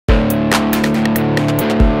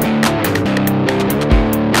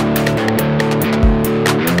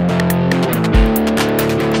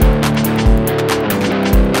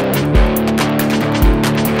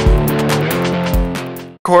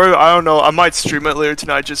record. I don't know. I might stream it later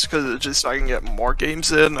tonight just because I can get more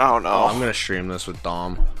games in. I don't know. Oh, I'm gonna stream this with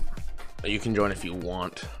Dom. You can join if you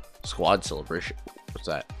want. Squad celebration. What's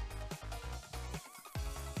that?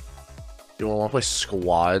 You want to play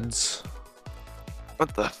squads?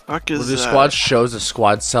 What the fuck is well, the that? squad shows a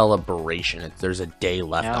squad celebration. There's a day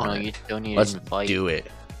left on it. You don't need Let's to invite. do it.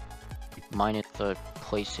 Mine is the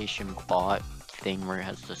PlayStation bot thing where it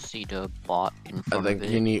has the CETA bot in front of it. I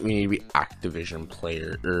think we need to be Activision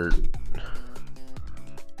player or.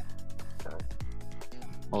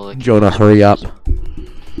 Well, like, Jonah, hurry up.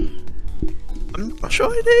 I'm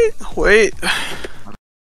joining. Wait.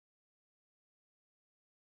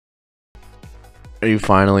 Are you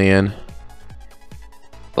finally in?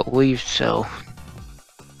 believe so.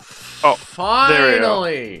 Oh,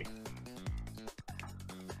 finally!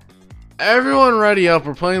 Everyone ready up.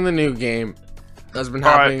 We're playing the new game. That's been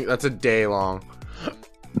happening. Right. That's a day long.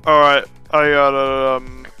 Alright, I gotta,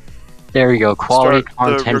 There we go. Quality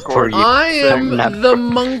content for you. I am the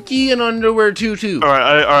monkey in underwear tutu. Alright,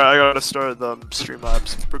 I gotta start the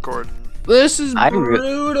Streamlabs recording. This is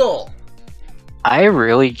brutal. I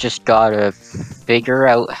really just gotta figure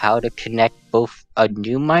out how to connect both a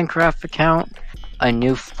new Minecraft account, a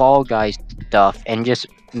new Fall Guys stuff, and just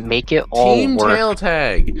make it all Team work. tail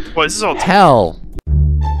tag. What is this all? Hell.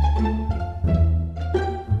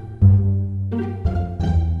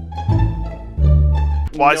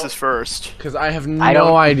 Why is this first? Because I have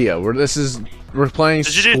no idea. We're playing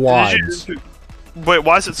squads. Wait,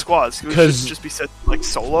 why is it squads? Could it just be set like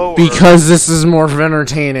solo? Because this is more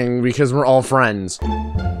entertaining. Because we're all friends.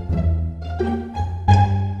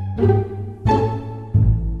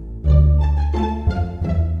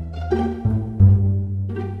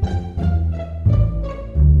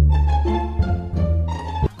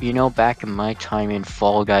 You know, back in my time in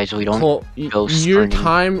Fall Guys, we don't go sprinting. Your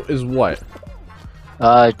time is what?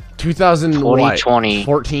 2020.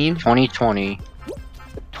 14? 2020.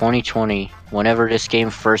 2020. Whenever this game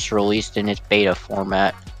first released in its beta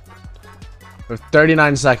format.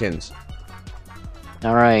 39 seconds.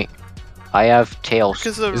 Alright. I have tails.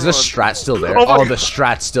 Is the strat still there? Oh, the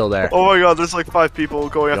strat's still there. Oh my god, there's like 5 people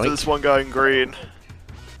going after this one guy in green.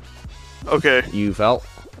 Okay. You felt?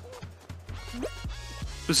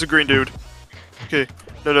 This is a green dude. Okay.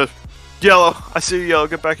 No. Yellow. I see you, yellow.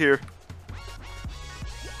 Get back here.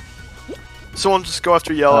 Someone just go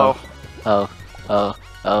after yellow. Oh. Come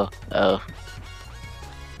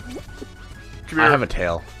here. I have a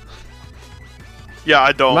tail. Yeah,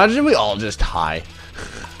 I don't. Imagine we all just high.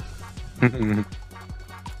 No.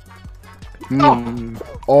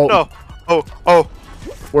 Oh. No. Oh.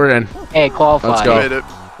 We're in. Hey, qualified. Let's go.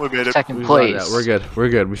 We made it. Second place. We're good. We're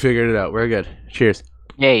good. We figured it out. We're good. Cheers.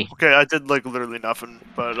 Yay. Okay, I did like literally nothing,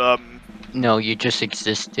 but No, you just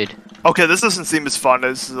existed. Okay, this doesn't seem as fun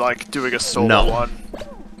as like doing a solo one.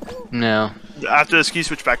 No. After this, can you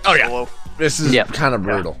switch back to solo? This is kind of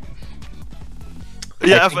brutal.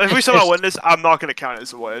 Yeah, if we somehow win this, I'm not gonna count it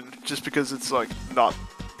as a win, just because it's like not.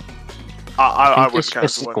 I would count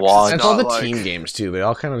it as a win. It's all the team games too. They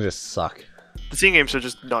all kind of just suck. The team games are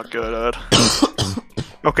just not good at.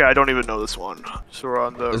 Okay, I don't even know this one. So we're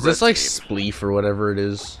on the. Is this like Spleef or whatever it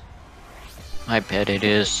is? I bet it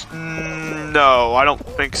is. No, I don't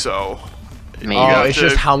think so. Maybe. Oh, it's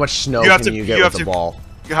just how much snow can you get with the ball.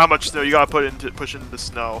 How much snow you gotta push into the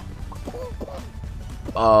snow.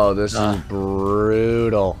 Oh, this is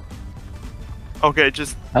brutal. Okay,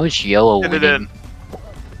 just. How is yellow get it in.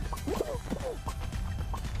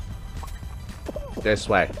 This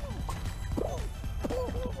way.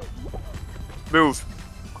 Move.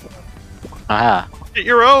 Ah. Get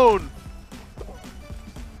your own.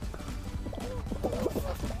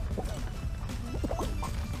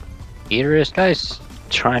 Either this guy's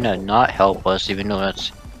trying to not help us, even though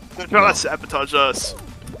that's. They're trying to sabotage us.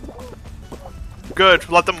 Good.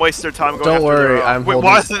 Let them waste their time going Don't after worry, their, I'm wait, holding...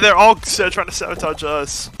 why is they're all trying to sabotage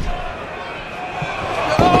us? Oh my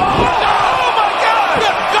god!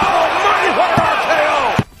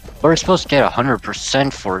 God almighty, We're supposed to get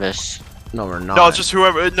 100% for this. No, we're not. No, it's just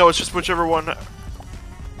whoever. No, it's just whichever one.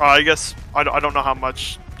 I guess I don't know how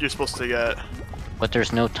much you're supposed to get. But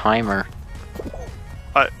there's no timer.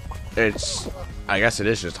 I guess it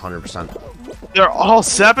is just 100%. They're all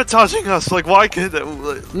sabotaging us. Like, why could they?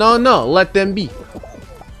 No, let them be.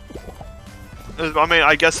 I mean,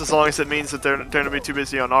 I guess as long as it means that they're gonna be too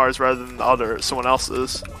busy on ours rather than someone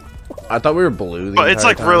else's. I thought we were blue. But it's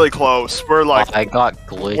like really close. We're like. I got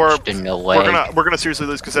glitched in the way. We're gonna seriously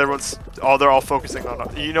lose because everyone's. Oh, they're all focusing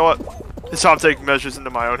on. You know what? It's time to take measures into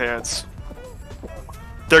my own hands.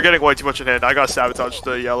 They're getting way too much in hand. I gotta sabotage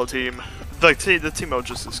the yellow team. like the team mode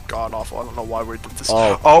just is god awful. I don't know why we did this.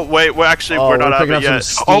 Oh. Oh wait, we're actually we're not out of it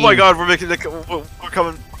yet. Oh my god, we're making we're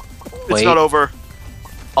coming. It's Wait. not over.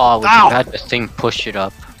 Oh, we Ow! had the thing push it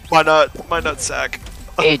up. My nut sack.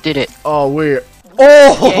 It did it. Oh, we're. Yay.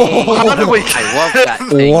 Oh! How did we? I love that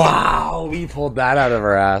thing. Wow, we pulled that out of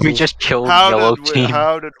our ass. We just killed yellow team.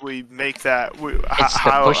 How did we make that? It's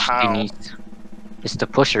the push thingies. It's the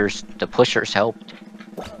pushers. The pushers helped.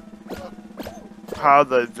 How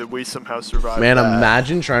did we somehow survive? Man, that?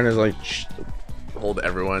 imagine trying to like hold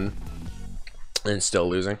everyone and still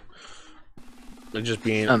losing. Like just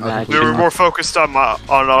being. Imagine. We were more focused on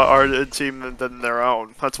our team than their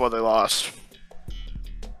own. That's why they lost.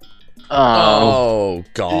 Oh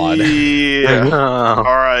God. Yeah. Oh. All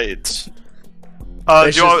right. All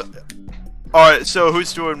right. So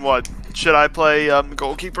who's doing what? Should I play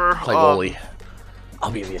goalkeeper? Play goalie.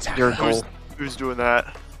 I'll be the attacker. Your goal. Who's doing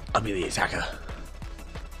that? I'll be the attacker.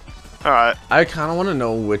 All right. I kind of want to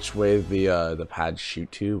know which way the pads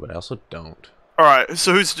shoot to, but I also don't. All right.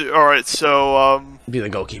 So all right. So Be the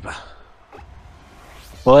goalkeeper.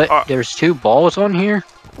 What? There's 2 balls on here?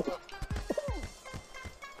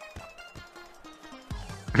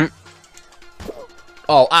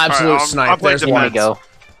 Oh, absolute Alright, snipe. I'm playing There's Here one. we go.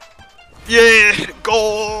 yeah,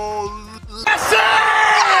 goal.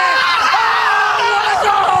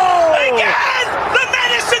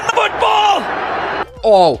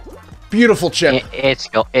 Oh, beautiful chip.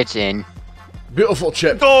 It's in. Beautiful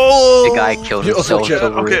chip. Goal. The guy killed Beautiful himself. chip.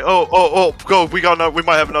 over Okay. it. Oh. Go. We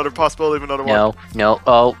might have another possibility of another one. No.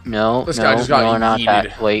 Oh, no. This no, guy just got no, not yeeted.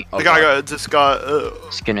 that. Wait. Oh, The guy God. just got.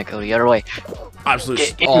 It's gonna go the other way.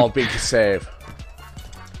 Absolute. Oh, big save.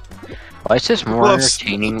 Why is this more Well,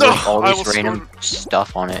 entertaining no, with all I this almost random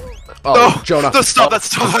stuff on it? Oh, No, Jonah. Stop that!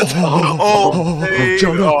 Stop that! Oh, hey.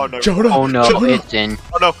 Jonah. Oh, no. Jonah. Oh no, Jonah. it's in.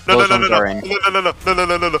 Oh no! No! Those No! No! ones No! are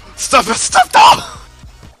in. No! Stop it! Stop!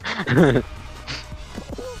 No!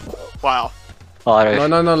 Wow.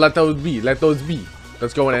 No. Let those be. Let those be.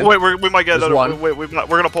 Let's go in. Wait, we might get There's another. one. Wait, we're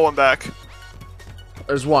gonna pull him back.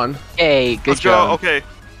 There's one. Hey, good Let's job. go. Okay.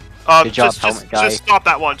 Good job, helmet guy. Just stop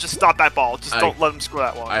that one. Just stop that ball. Just don't let him score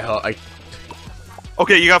that one. I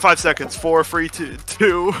Okay, you got 5 seconds. 4, 3,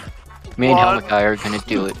 2. Me and One. helmet guy are gonna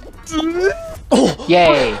do it.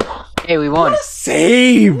 Yay! Hey, we won.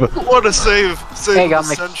 save. What a save! Save Hey, of got the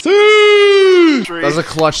my- century. That was a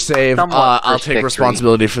clutch save. Somewhat I'll first take victory.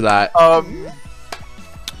 responsibility for that.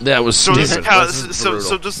 That was So stupid. this This is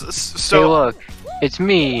brutal. Hey, look, it's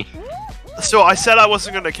me. So I said I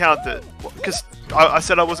wasn't gonna count it because I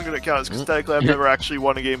said I wasn't gonna count it because technically I've never actually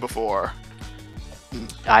won a game before.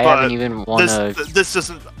 I But haven't even won a. This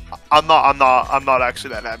doesn't. I'm not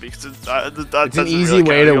actually that happy because It's an easy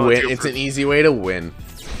way to win. It's an easy way to win.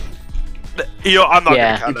 You know, I'm not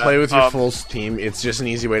Yeah. gonna You count play that. with your full team. It's just an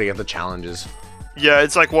easy way to get the challenges. Yeah,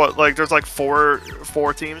 it's like what? Like there's like four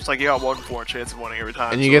teams. Like you got 1 in 4 chance of winning every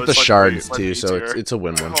time. And you so get the it's, like, shards way too, so easier. it's a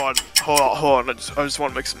win-win. Hold on. I just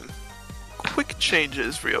want to make some quick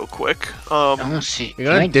changes real quick. I don't see. You're can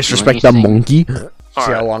I gonna do disrespect the anything? monkey. See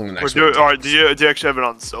Alright. how long the We're next doing. one. All right. Do you actually have it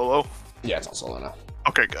on solo? Yeah, it's all solo now.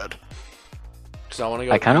 Okay, good. So I want to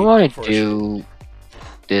go. I kind of want to do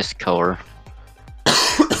this color.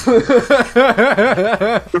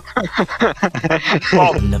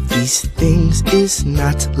 One of these things is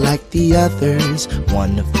not like the others.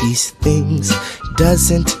 One of these things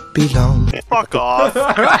doesn't belong. Fuck off.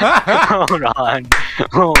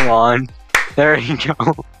 Hold on. There you go.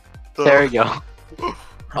 There you go.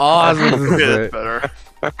 Oh, this Okay, is that's it. better.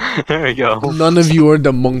 There you go. None of you are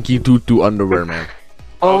the monkey tutu underwear man.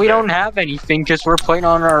 Well, we Okay. don't have anything because we're playing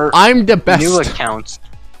on our I'm the best. new accounts.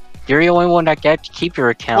 You're the only one that get to keep your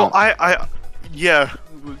Well, account. yeah.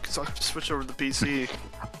 Because I switch over to the PC.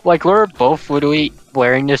 Like, we're both literally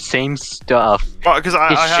wearing the same stuff. Because I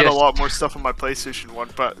It's had a just- lot more stuff on my PlayStation 1,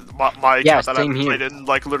 but my Yeah, account that I same haven't here. played in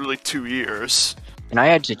like literally 2 years. And I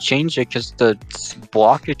had to change it because the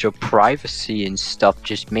blockage of privacy and stuff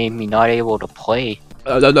just made me not able to play.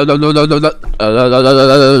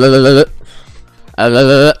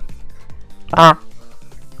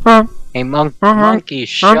 Hey, monkey,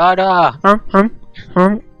 shut up!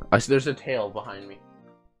 There's a tail behind me.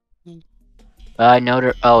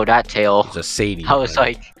 No, oh, that tail. It's a Sadie. I was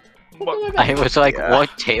like, Yeah. what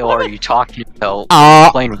tail are you talking about?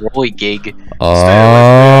 Playing Rolly Gig.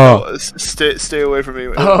 Stay away from me.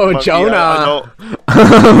 Oh, monkey. Jonah.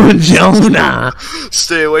 I Jonah.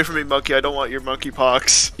 stay away from me, monkey. I don't want your monkey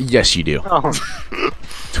pox. Yes, you do. Oh,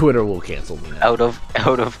 Twitter will cancel me now. out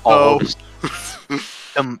of all this,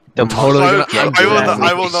 the totally monkey gonna- gig is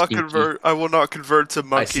I will really not stinky. convert. I will not convert to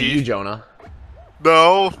I see you, monkey. Jonah.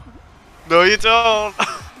 No, you don't.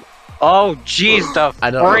 Oh, jeez, the I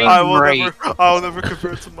don't know. frame rate. I will never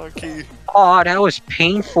convert to monkey. Oh, that was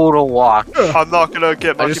painful to watch. I'm not gonna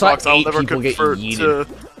get I monkey just saw box. I'll 8 never people get convert to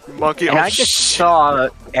monkey. And Oh, I just shit. saw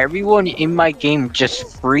everyone in my game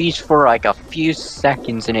just freeze for like a few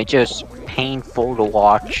seconds, and it just painful to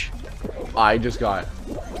watch. I just got.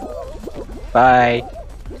 Bye.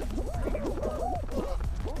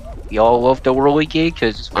 Y'all love the whirly gig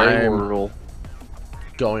because it's very I'm- rural.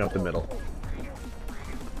 Going up the middle.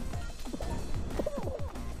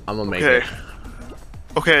 I'm gonna make Okay. it.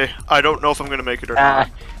 Okay, I don't know if I'm gonna make it or not.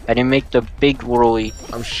 I didn't make the big whirly.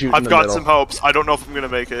 I'm shooting I've the got middle. some hopes. I don't know if I'm gonna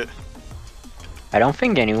make it. I don't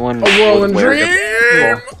think anyone. A whirling would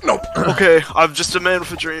wear dream. Nope. Okay, I'm just a man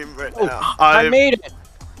with a dream right Oh, now. I made it.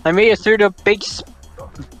 I made it through the big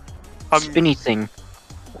I'm- spinny thing.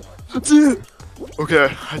 Okay,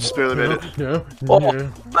 I just barely made it. No.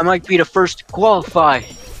 Oh, I might be the first to qualify.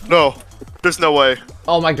 No, there's no way.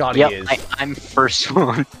 Oh my god, Yep, he is. I'm first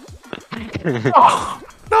one. Oh,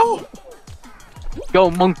 no, Go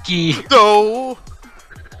monkey! no.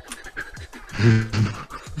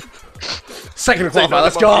 Second to Say qualify, no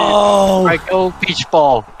let's to go! Alright, go beach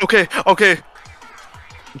ball. Okay, okay.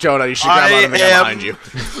 Jonah, you should grab I on the guy am behind you.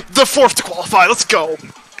 the fourth to qualify. Let's go.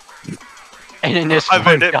 And then this I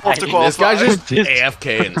one made it, guy. fourth to qualify. This guy's just This-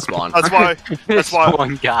 AFK in spawn. That's why. This That's why.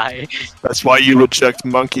 one guy. That's why you reject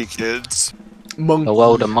monkey kids.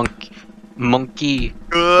 Hello, the monkey.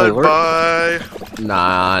 Goodbye.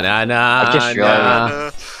 Nah, nah, nah, I just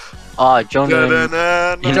nah. Oh, Jonah.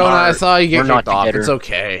 Da-da-na-na. Jonah, I saw you We're get not kicked off. together. It's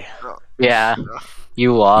okay. Yeah,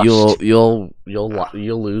 you lost. You'll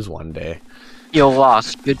lose one day. You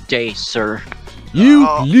lost. Good day, sir. You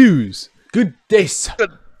Oh. lose. Good day, sir.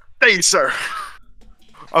 Hey, sir.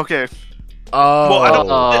 Okay. Oh. Well, I don't.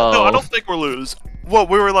 Oh. No, I don't think we'll lose. Well,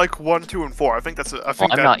 we were like 1, 2, and 4. I think that's. I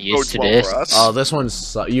think I'm that not used bodes to well this. for us. Oh, this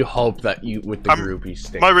one's. You hope that you with the I'm- group you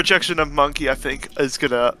stay. My rejection of monkey, I think, is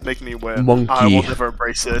gonna make me win. Monkey. I will never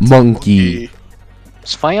embrace it. Monkey.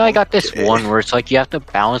 It's funny I got this Okay. one where it's like you have to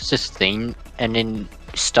balance this thing and then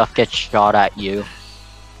stuff gets shot at you.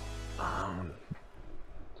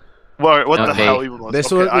 What the Okay. hell even was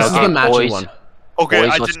This okay, one. This is Okay, the matching boys. one. Okay,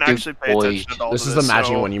 Boys, I let's didn't do actually pay boys. attention at all. This to is the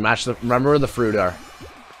matching so- one. You match the. Remember where the fruit are.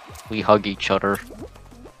 We hug each other.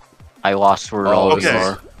 I lost where Oh, all of you okay.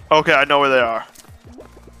 are. Okay, I know where they are.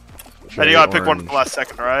 And Cherry you gotta pick one orange. from the last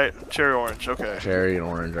second, right? Cherry orange. Okay. Cherry and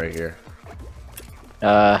orange right here.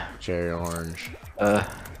 Cherry and orange.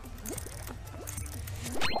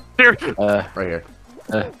 Here. Right here.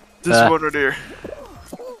 This one right here.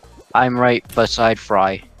 I'm right beside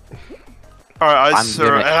Fry. Alright, I'm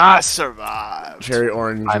gonna- I survived. Cherry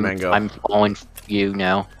orange mango. I'm following you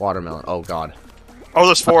now. Watermelon. Oh god. Oh,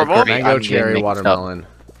 there's 4 of them? Great. Mango, I'm cherry, getting mixed up. watermelon.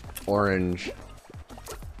 Orange.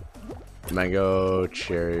 Mango,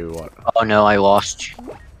 cherry, what? Oh no, I lost.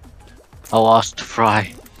 I lost to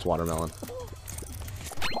Fry. It's watermelon.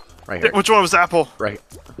 Right here. Which one was apple? Right.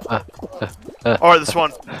 Alright, this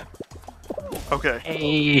one. Okay.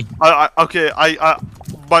 Hey. Okay,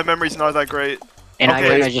 my memory's not that great. And okay,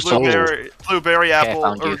 I kinda just blueberry I apple,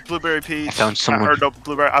 found or you. blueberry peach. I found someone. Or no,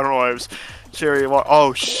 blueberry, I don't know what it was. Cherry,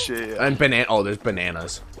 oh shit. And banana. Oh, there's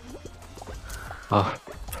bananas. Oh,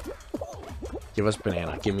 Give us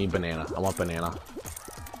banana. Give me banana. I want banana.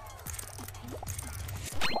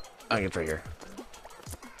 I think it's right here.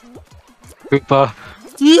 Koopa.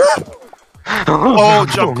 Oh,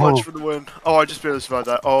 jump punch for the win. Oh, I just barely survived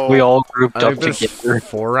that. Oh, We all grouped I up think there's together.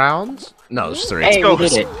 4 rounds? No, there's 3. Hey, go. we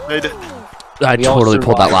did it. Made it. I we all totally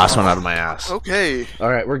pulled that survived. last one out of my ass. Okay.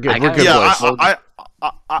 Alright, we're good. I We're got good, Yeah, boys. I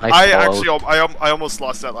followed. actually, I almost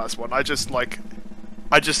lost that last one. I just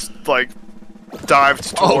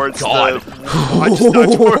dived towards God. I just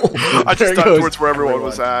dived, There it goes. towards where everyone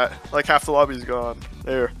was at. Like half the lobby's gone.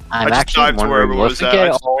 There. I'm I just actually dived to where wondering, everyone what was if we at. I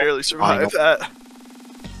get just all barely survived that.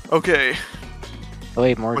 Okay. Oh,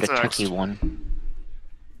 wait, more What's the next? techie one.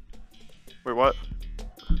 Wait, what?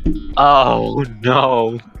 Oh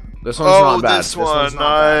no. This one's Oh, not bad. this one's one,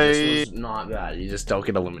 not bad. This one's not bad. You just don't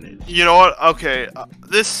get eliminated. You know what? Okay,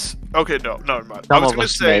 okay, no, never mind. I Some was of gonna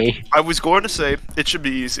us say, may. I was going to say it should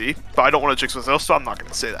be easy, but I don't want to jinx myself, so I'm not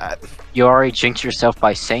gonna say that. You already jinxed yourself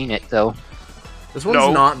by saying it, though. This one's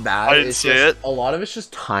No, not bad. I didn't it's say just, it. A lot of it's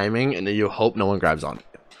just timing, and then you hope no one grabs on.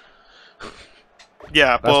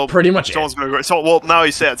 Yeah, That's well, pretty much it. someone's gonna grab. So, well, now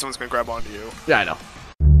you say it, someone's gonna grab onto you. Yeah, I know.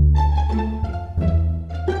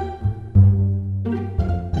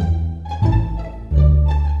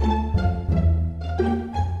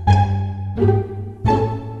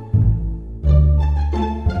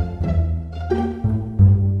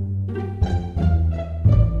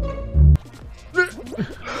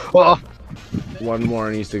 Oh, One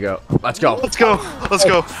more needs to go. Let's go. Let's go. Let's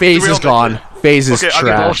go. Phase is gone. Phase is Okay,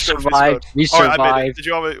 trash. Survived. We Alright, I made it. survived. Did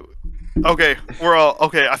you all make... Okay, we're all...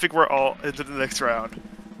 Okay, I think we're all into the next round.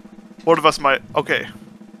 One of us might... Okay.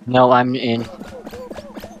 No, I'm in.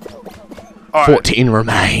 All right. 14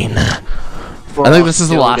 remain. I think this is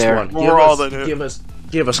the last one. We're all in it.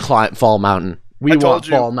 Give us Climb Fall Mountain. We want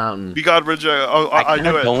Fall Mountain. We got reject. Oh, I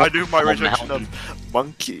knew it. I knew my Fall rejection Mountain. of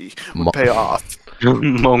Monkey would pay off.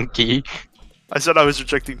 Monkey. I said I was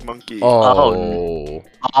rejecting Monkey. Oh.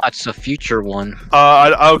 It's a future one.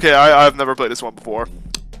 Okay, I've never played this one before.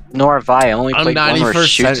 Nor have I. only I'm played one where it 90%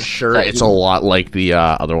 shoots sure that it's you- a lot like the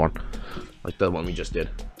other one. Like the one we just did.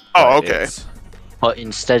 Oh, But okay. it's- But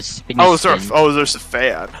instead spinning. Oh, there's a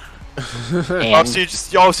fan. And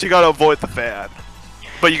So you gotta avoid the fan.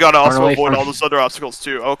 But you gotta Run also away avoid from- all those other obstacles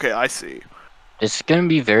too. Okay, I see. it's gonna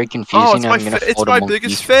be very confusing. Oh, it's I'm gonna it's follow my the monkey.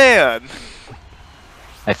 biggest fan.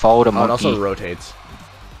 I followed a Oh, it monkey. also rotates.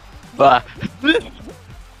 But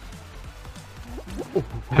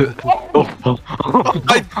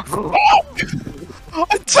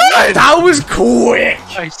I died! That was quick!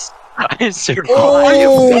 I survived. Are you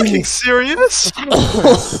Oh. fucking serious?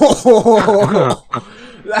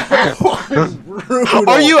 That was brutal.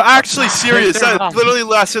 Are you actually serious? That literally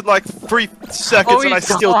lasted like 3 seconds Oh, and I he's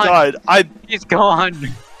still gone. died. He's gone.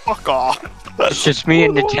 Fuck off. It's just me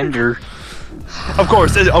and the tender. Of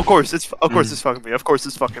course it's fucking me. Of course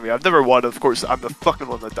it's fucking me. I've never won. Of course I'm the fucking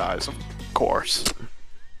one that dies. Of course.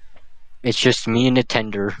 It's just me and the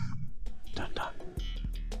tender.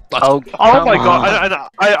 Let's Oh, Oh my come god! on.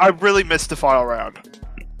 I really missed the final round.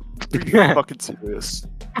 Are you fucking serious?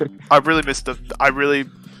 I really missed the. I really.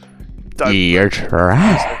 died You're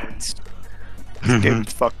trash. seconds. This game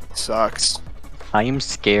fucking sucks. I am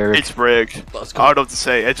scared. It's rigged. Let's I go. don't know what to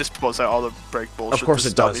say. It just pulls out all the break bullshit. Of course to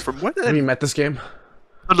it stop does. me from Have you winning. met this game?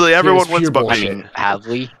 Literally everyone Here's wins pure but I me. mean, have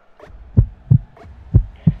we?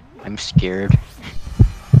 I'm scared.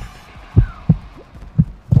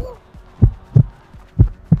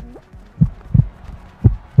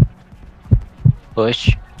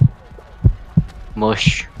 Push.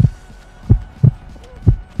 Mush.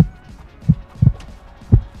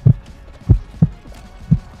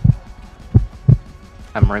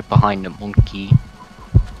 I'm right behind the monkey.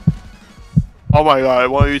 Oh my god!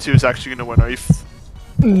 One of you two is actually gonna win. Are you?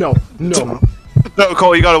 No, no. No,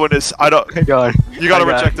 Cole, you gotta win this. I don't. God. You gotta I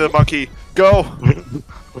got reject the monkey. Go.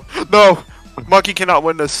 No, monkey cannot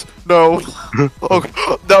win this. No.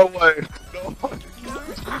 Oh, no way. No.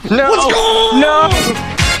 No! Let's go! No!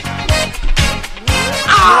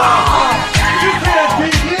 You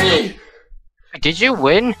can't beat me! Did you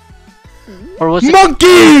win? Or was it?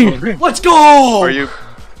 Monkey! Let's go! Are you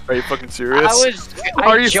fucking serious? I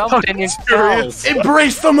Are you jumped fucking and it fell. serious?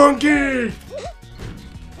 Embrace the monkey!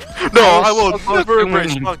 No, I was I will so close never to embrace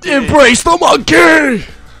winning. monkey. the monkey!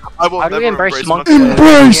 I will How do never we embrace monkey. monkey?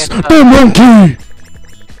 Embrace Yeah, the monkey!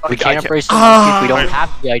 We I can't embrace the monkey if we don't I-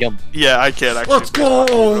 have the item. Yeah, I can actually. Let's go!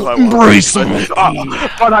 I will. Embrace the monkey!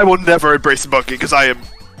 But I will never embrace the monkey because I am.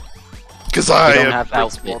 Because I don't am have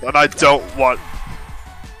principled, outfit. and I don't want.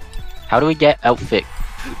 How do we get outfit?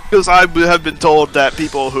 Because I have been told that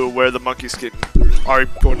people who wear the monkey skin are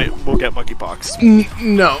will get monkeypox.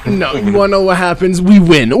 No, you wanna know what happens? We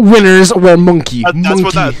win. Winners wear monkey. That's monkey.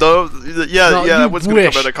 what that though. Yeah, No, yeah. you What's gonna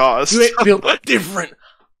wish. come at a cost? You ain't feel different.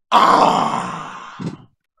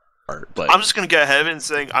 But I'm just gonna get ahead and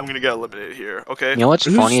saying I'm gonna get eliminated here. Okay. You know what's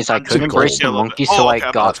Who's- funny is I I'm couldn't too embrace cold. the monkey, Oh, so I okay,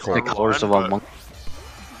 I'm got not the cold, colors of but- a monkey.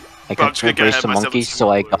 I But I'm just couldn't gonna get embrace ahead the of myself monkey, with so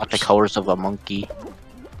I got the spoilers. colors of a monkey.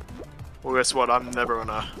 Well, guess what? I'm never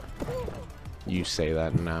gonna. you say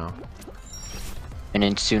that now. And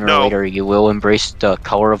then sooner No. or later, you will embrace the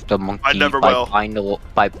color of the monkey never by will. buying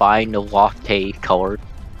the latte color.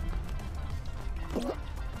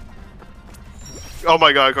 Oh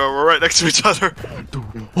my god, girl, we're right next to each other.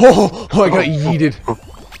 Oh, I got yeeted.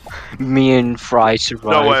 Me and Fry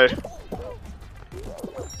survived. No way.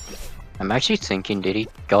 I'm actually thinking, did he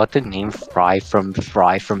got the name Fry from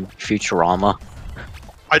Futurama?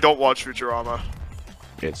 I don't watch Futurama.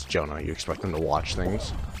 It's Jonah. You expect them to watch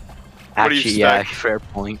things? What do you Actually, yeah, expect? fair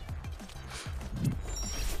point.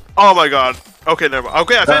 Oh my god. Okay, never mind.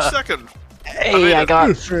 Okay, I finished second. Hey, I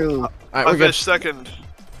got through. Alright, I we're good. finished second.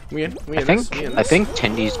 We in? We I in think this? We in I this? think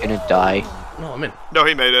Tendy's gonna die. No, I'm in. No,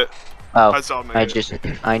 he made it. Oh, I saw him. I make it. just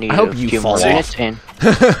I need I hope a you few fall more off. minutes and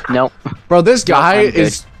nope. Bro, this guy I'm good.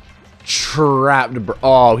 is trapped.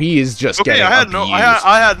 Oh, he is just Okay, getting I had abused.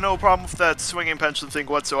 I had no problem with that swinging pension thing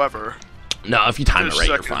whatsoever. No, if you time it Finish right,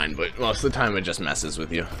 you're second. fine. But most of the time, it just messes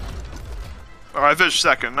with you. Alright, I finished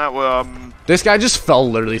second. That This guy just fell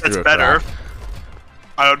literally that's through a better. crack.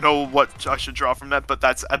 I don't know what I should draw from that, but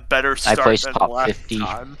that's a better start placed than top last 50.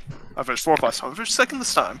 time. I finished 4th last time. I finished 2nd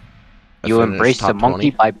this time. You embraced the top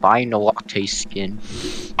monkey 20. by buying a latte skin.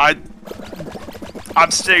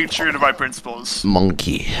 I'm staying true to my principles.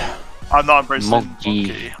 Monkey. I'm not embracing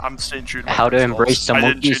Monkey. I'm staying true to my How to principles. embrace the I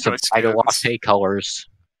didn't monkey change is to my buy the skins. latte colors.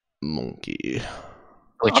 Monkey.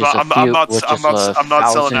 Which I'm is not, a few, I'm not, which I'm is not, a I'm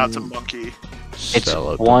not selling out to thousand. monkey. It's Sell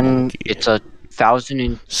out to one. monkey. It's a Sell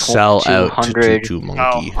out 1,200 to No,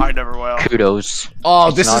 monkey. I never will. kudos. Oh,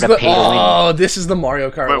 It's this not is a the pay-to-win. this is the Mario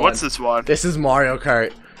Kart Wait, one. what's this one? This is Mario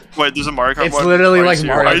Kart. Wait, there's a Mario Kart It's one? literally Are you like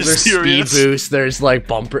serious? Mario. Are you There's speed serious? boost. There's like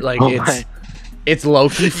bumper. Like Oh my. it's low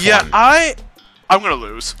key fun. Yeah, I'm gonna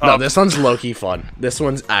lose. No, this one's low key fun. This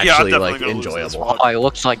one's I'm actually definitely like gonna lose this enjoyable. one. Oh, it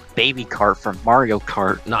looks like Baby Kart from Mario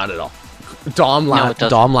Kart. Not at all. Dom, No, it doesn't.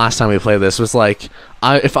 Dom last time we played this was like,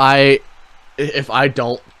 if I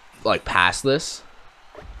don't like pass this,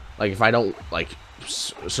 like if I don't like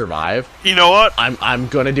survive, You know what? I'm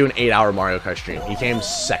gonna do an 8-hour Mario Kart stream. He came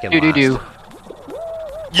second last. Do.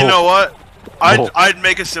 You know what? Oh. I'd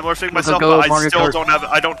make a similar thing Let's myself, go, but I Mario still Kart.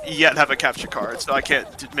 I don't yet have a capture card, so I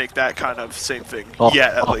can't make that kind of same thing Oh,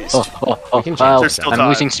 yet, at least. We can change Wow, this There's still I'm time.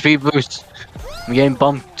 losing speed boost. I'm getting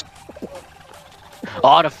bumped.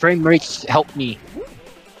 Oh, the frame rates helped me.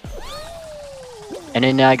 And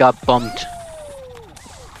then I got bumped.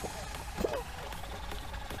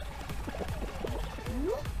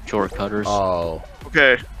 Shortcutters. Oh,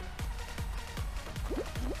 Okay,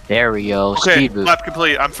 There we go. okay, Speed boost. lap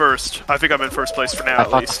complete. I'm first. I think I'm in first place for now, I at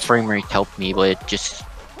thought the least. frame rate helped me, but it just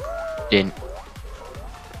didn't.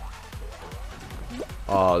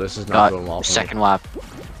 oh, this is not going well Got for second lap.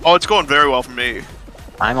 Oh, it's going very well for me.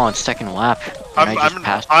 I'm on second lap. And I just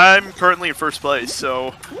passed. I'm currently in first place,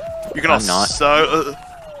 so you can all I'm not.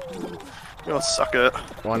 you all suck it. me.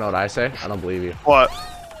 Want to know what I say? I don't believe you. What?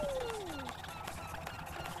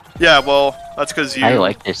 Yeah, well, that's because you. I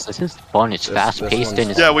like this. This is fun. It's This- fast this paced one's and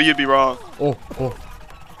it's. Yeah, well, you'd be wrong. Oh,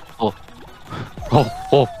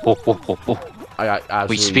 I got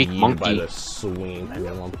absolutely speak yeeted by monkey. the swinging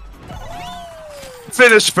pendulum.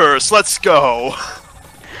 Finish first. Let's go.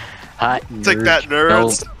 Hot Take nerd. that,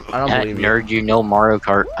 nerds. I don't Hot believe you. nerd, you know Mario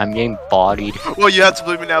Kart. I'm getting bodied. Well, you have to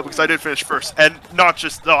believe me now because I did finish first, and not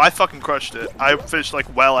just no, I fucking crushed it. I finished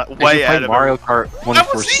like way ahead of Mario Kart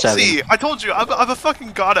That was 24/7. easy. I told you, I'm a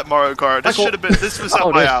fucking god at Mario Kart. This should have been. This was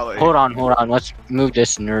up my alley. Hold on. Let's move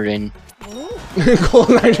this nerd in. Cool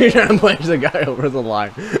 99 plays the guy over the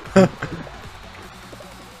line.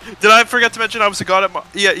 Did I forget to mention I was a god at?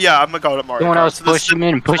 Yeah, I'm a god at Mario Someone Kart. else so this push is him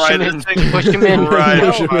in. Push right him at in. the thing. Push him in. Right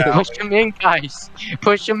up my alley. Push him in, guys.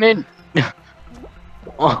 Push him in.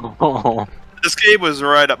 Oh, This game was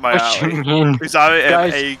right up my push alley him in. because I am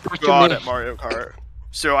Guys, a push him god in. at Mario Kart.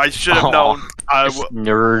 So I should have Aw, known I This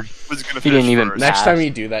nerd. was gonna He finish didn't even first. Next Pass. time you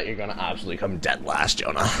do that, you're gonna absolutely come dead last,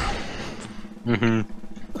 Jonah.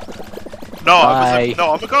 No, Bye.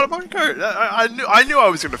 I'm a god at Mario Kart. I knew I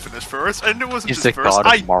was gonna finish first. I knew it wasn't He's just the first. god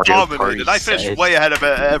of I Mario dominated. Kart, I he finished said. way ahead of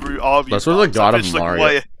all of you. That's what the guys. God I of finished, like, Mario,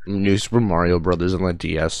 way- New Super Mario Brothers on the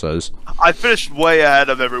DS says. I finished way ahead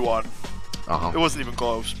of everyone. It Uh huh. wasn't even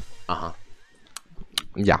close. Uh huh.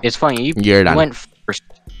 Yeah. It's funny. You You're done. went first.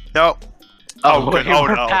 No. Oh, good. you Oh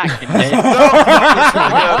were no. back, and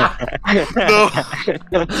No.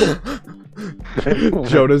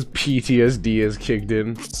 Jonah's PTSD is kicked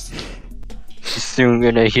in. Soon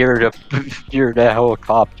gonna hear the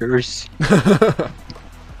helicopters.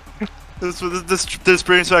 This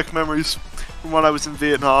brings back memories from when I was in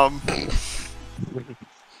Vietnam.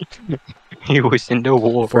 He was in the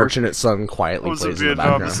war. Fortunate son I quietly was in plays in the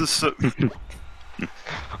Vietnam. background. This is so...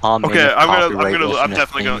 Oh, man, Okay, the I'm copyright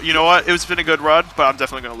definitely thing. gonna. You know what? It's been a good run, but I'm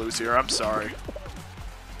definitely gonna lose here. I'm sorry.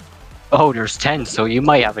 Oh, there's 10, so you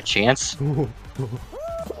might have a chance. No.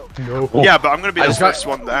 Yeah, but I'm gonna be I the just got- first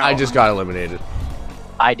one down. I just got eliminated.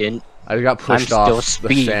 I didn't. I got pushed I'm off still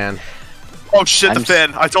the speed. fan. Oh shit, the I'm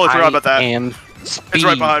fin. I totally forgot about I that. am It's speed.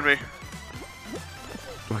 right behind me.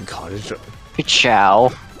 Oh my god, it's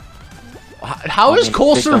Ciao. how is mean,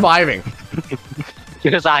 Cole they don't- surviving?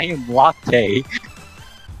 Because I am latte.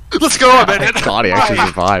 Let's go, I made it. God, he actually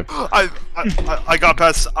survived. I got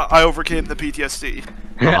past. I overcame the PTSD.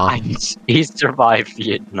 Uh-huh. He survived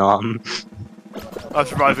Vietnam. I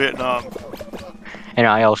survived Vietnam. And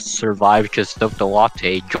I also survived because of the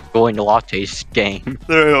latte. Joined the latte's game.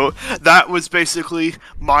 There you go. That was basically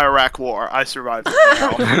my Iraq War. I survived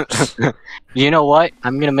it now. You know what?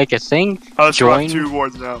 I'm gonna make a thing. I survived Join- 2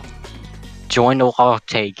 wars now. Join the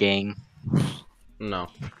latte gang. No.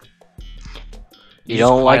 You Just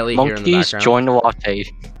don't like quietly here in the monkeys? background. Join the latte.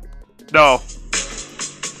 No.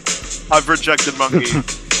 I've rejected monkey.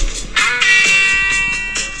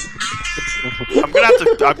 I'm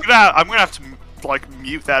gonna have to like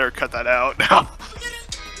mute that or cut that out now.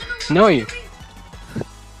 No, you.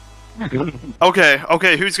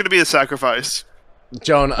 Okay, who's gonna be the sacrifice?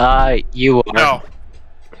 Jonah. You are.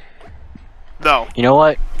 No. You know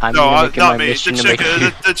what? I'm gonna make it not my me. mission The to make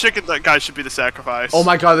chicken, the chicken that guy should be the sacrifice. Oh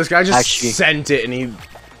my god, this guy just Actually- sent it and he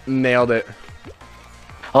nailed it.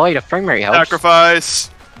 Oh wait, a frame rate helps. Sacrifice.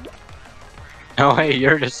 No, wait,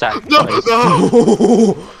 you're the sacrifice.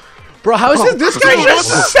 No. Bro, how is this guy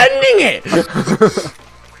just sending it?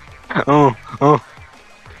 Oh.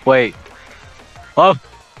 Wait. Oh.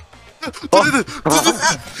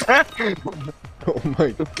 Oh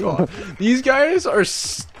my god. These guys are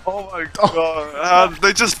Oh my god.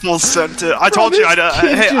 They just full sent it. I told you.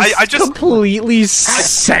 I just completely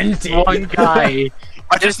sent it. One guy.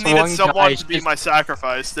 I just Just needed one someone guy to be just- my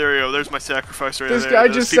sacrifice. There you go. There's my sacrifice right This there. guy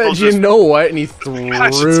The just people said, you know what? And he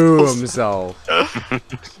threw himself.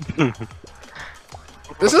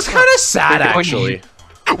 This is kind of sad, actually.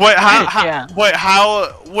 Wait, how? Yeah. Wait,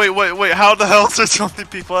 how? Wait. How the hell is there so many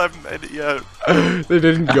people haven't made it yet? They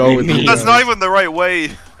didn't go with the That's not even the right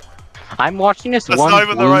way. I'm watching this That's one not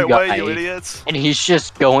even the blue right guy, way, you idiots. and he's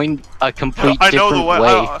just going a complete I know different the way.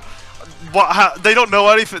 way. They don't know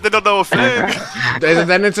anything. They don't know a thing.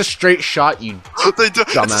 Then it's a straight shot, you They do.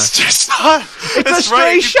 dumbass. It's just not. It's a straight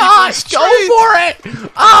right, shot! Go for it!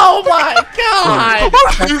 Oh my god!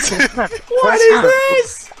 What is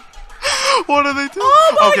this? What are they doing?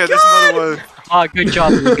 Oh my okay, there's another way. Oh, good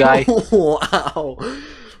job, blue guy. Wow.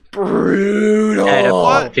 Brutal. Had a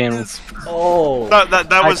What fucking- is- Oh.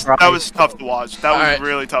 That was tough to watch. That was Alright.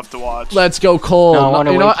 really tough to watch. Let's go, Cole. No, I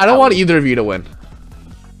wanna you know what? wait I don't till- want either of you to win.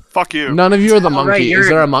 Fuck you. None of you are the Alright, monkey. Is you're-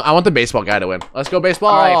 there a monkey? I want the baseball guy to win. Let's go,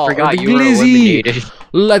 baseball. Oh, I forgot The you were Glizzy. eliminated.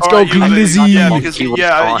 Let's Alright, go, you eliminated- Glizzy. Yeah, Monkey because was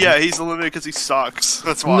yeah, gone. he's eliminated because he sucks.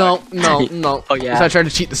 That's why. No. Oh, yeah. 'Cause I tried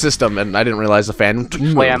to cheat the system and I didn't realize the fan.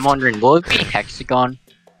 Wait, I'm wondering, will it be hexagon?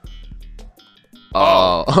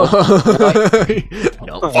 Oh.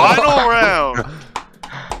 No. Final round.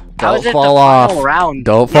 How is Don't it fall the off. final round?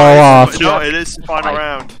 Don't fall off. No, it is final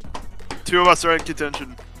round. Two of us are in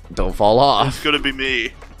contention. Don't fall It's off. gonna be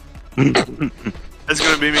me. It's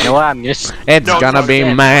gonna be me. You know what? I'm just. It's No, gonna no, be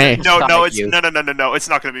yeah. me. No, Stop it's you. no. It's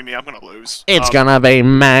not gonna be me. I'm gonna lose. It's gonna be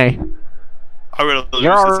me. I'm gonna lose.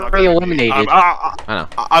 You're It's not already gonna be me. eliminated. I know.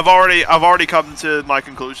 I've already come to my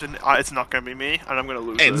conclusion. It's not gonna be me, and I'm gonna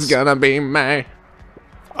lose. It's this. gonna be me.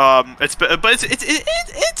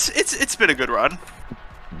 It's been a good run.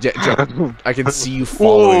 I can see you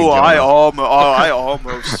following. Oh, Jonah. I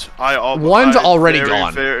almost. One's already very,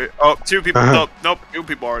 gone. Oh, two people. Nope. 2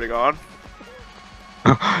 people already gone.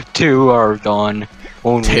 Two are gone.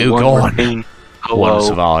 Only Two one gone. remain. One Hello,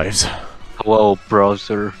 survives. hello,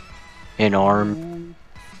 browser. In arm.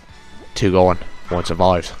 Two going. One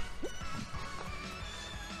survives.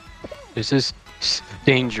 This is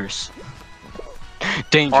dangerous.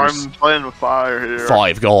 Dangerous. I'm playing with fire here.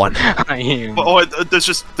 5 going. I am. Oh, there's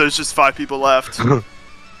just 5 people left.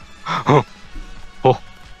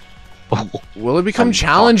 Will it become I'm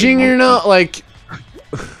challenging talking or not? Like.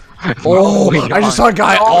 Oh, I just saw a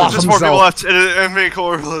guy off Just 4 people himself. left, and me and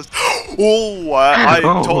Cole are left. Oh, I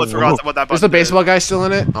totally forgot about that button. Is the baseball guy still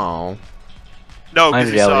in it? Oh. No, I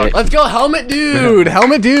because he doubt sucked. it. Let's go, Helmet Dude!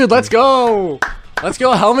 Helmet Dude, let's go! Let's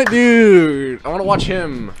go, Helmet Dude! I want to watch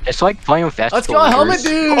him. It's like playing with fast Let's go, Helmet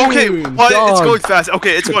Dude! Okay, what? It's Dog. going fast.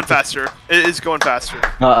 Okay, it's going faster. It is going faster.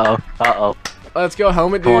 Uh-oh. Let's go,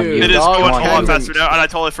 Helmet Come on, Dude! you It is Dog, going a on, lot Henry. faster now, and I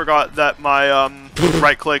totally forgot that my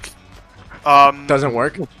right click Doesn't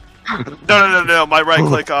work? no, my right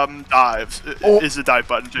click dives is the dive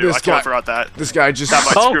button too. This I totally guy- forgot that. This guy just. That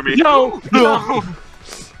might Oh, screw me. no!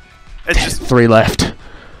 It's just 3 left.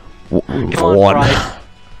 Come on, 1. Fry.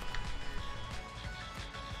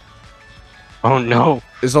 Oh no.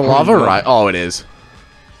 Is the lava right? Oh, it is.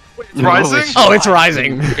 rising. it's- Oh, it's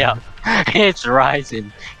rising. Yeah. It's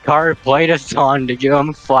rising. Car played a song to give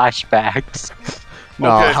him flashbacks.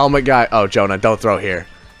 No, Okay. Helmet guy. Oh, Jonah, don't throw here.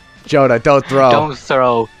 Jonah, don't throw. Don't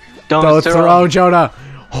throw. Don't throw, Jonah.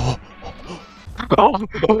 Oh.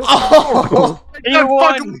 Oh. He God,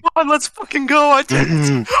 won. fucking won. Let's fucking go. I did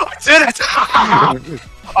it. I did it.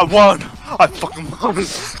 I won. I fucking won.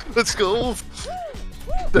 Let's go.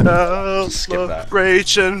 Skip that.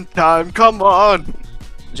 Celebration time. Come on.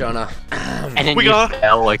 Jonah. And then We you got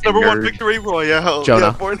fell like a Number 1 nerd. victory royale. Jonah.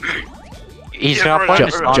 Yeah, born- He's Yeah, gonna right, play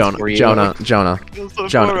right, the right. songs for you. Jonah. Jonah,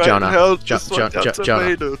 Jonah.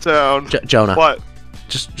 Jonah. What?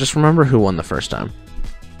 Just remember who won the first time.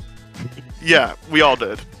 Yeah, we all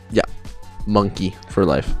did. Monkey for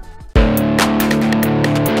life.